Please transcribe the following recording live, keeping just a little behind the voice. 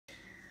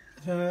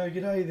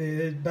G'day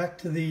there, back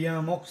to the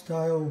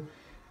oxtail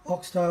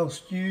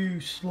stew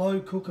slow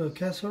cooker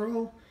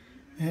casserole.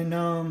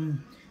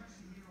 And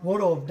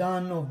what I've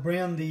done, I've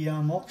browned the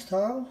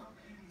oxtail.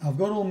 I've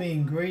got all my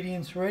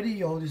ingredients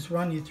ready. I'll just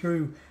run you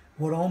through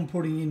what I'm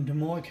putting into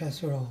my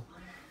casserole.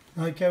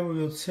 Okay,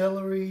 we've got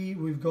celery,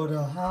 we've got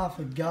a half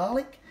a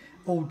garlic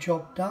all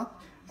chopped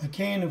up, a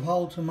can of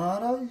whole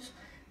tomatoes,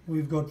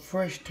 we've got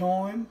fresh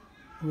thyme,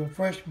 we've got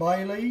fresh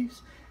bay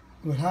leaves,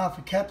 we've got half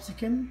a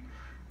capsicum,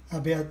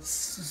 about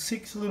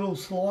 6 little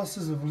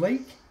slices of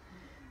leek,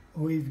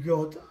 we've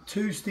got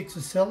 2 sticks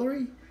of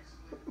celery,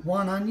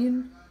 1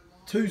 onion,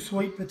 2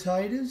 sweet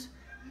potatoes,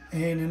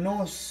 and a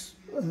nice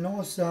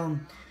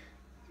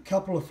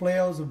couple of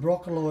flowers of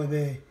broccoli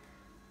there.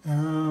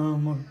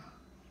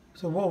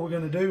 So what we're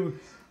going to do,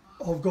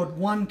 I've got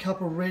 1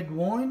 cup of red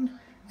wine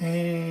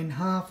and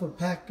half a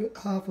packet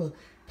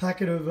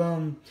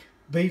of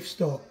beef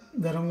stock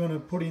that I'm going to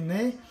put in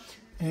there,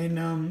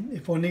 and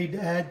if I need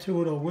to add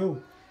to it I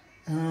will.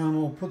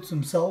 I'll put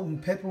some salt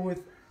and pepper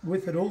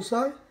with it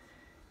also,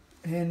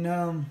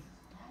 and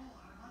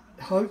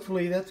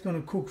hopefully that's going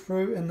to cook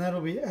through and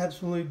that'll be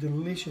absolutely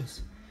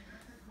delicious.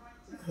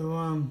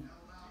 So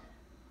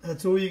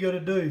that's all you got to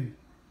do,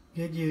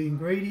 get your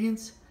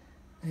ingredients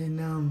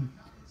and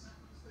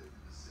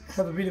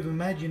have a bit of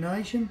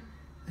imagination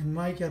and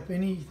make up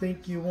anything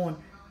you want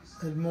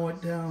that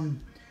might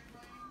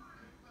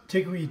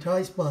tickle your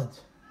taste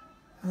buds.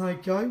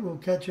 Okay, we'll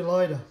catch you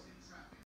later.